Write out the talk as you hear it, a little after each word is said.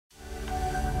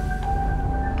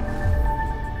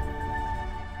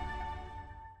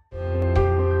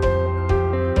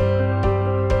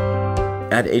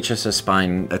At HSS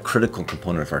Spine, a critical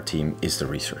component of our team is the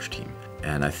research team.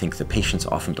 And I think the patients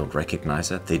often don't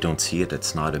recognize it. They don't see it.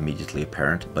 It's not immediately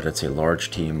apparent, but it's a large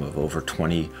team of over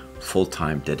 20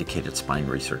 full-time dedicated spine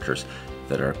researchers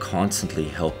that are constantly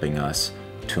helping us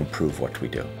to improve what we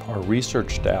do. Our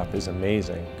research staff is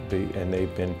amazing, and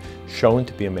they've been shown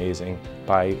to be amazing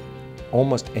by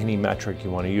almost any metric you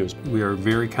want to use. We are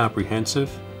very comprehensive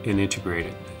and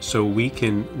integrated. So we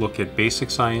can look at basic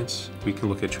science, we can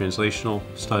look at translational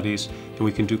studies, and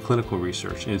we can do clinical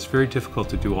research. And it's very difficult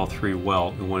to do all three well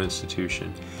in one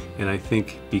institution. And I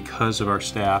think because of our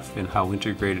staff and how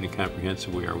integrated and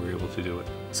comprehensive we are, we're able to do it.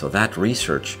 So that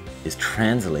research is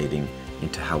translating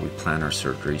into how we plan our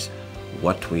surgeries,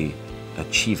 what we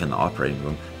achieve in the operating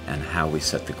room, and how we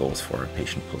set the goals for our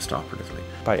patient post-operatively.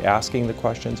 By asking the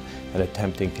questions and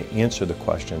attempting to answer the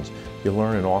questions, you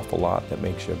learn an awful lot that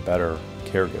makes you a better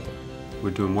caregiver. We're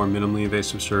doing more minimally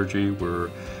invasive surgery. We're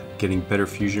getting better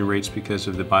fusion rates because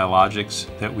of the biologics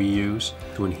that we use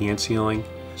to enhance healing.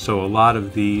 So a lot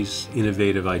of these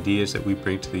innovative ideas that we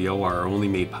bring to the OR are only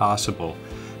made possible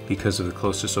because of the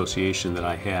close association that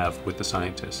I have with the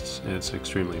scientists, and it's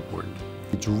extremely important.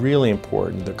 It's really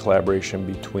important, the collaboration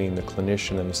between the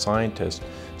clinician and the scientist,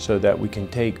 so that we can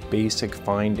take basic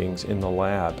findings in the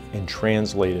lab and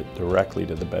translate it directly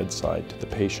to the bedside, to the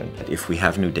patient. If we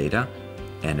have new data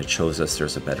and it shows us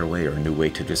there's a better way or a new way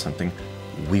to do something,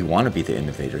 we want to be the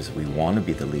innovators, we want to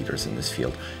be the leaders in this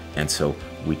field, and so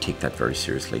we take that very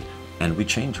seriously and we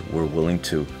change. We're willing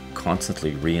to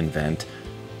constantly reinvent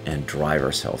and drive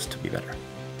ourselves to be better.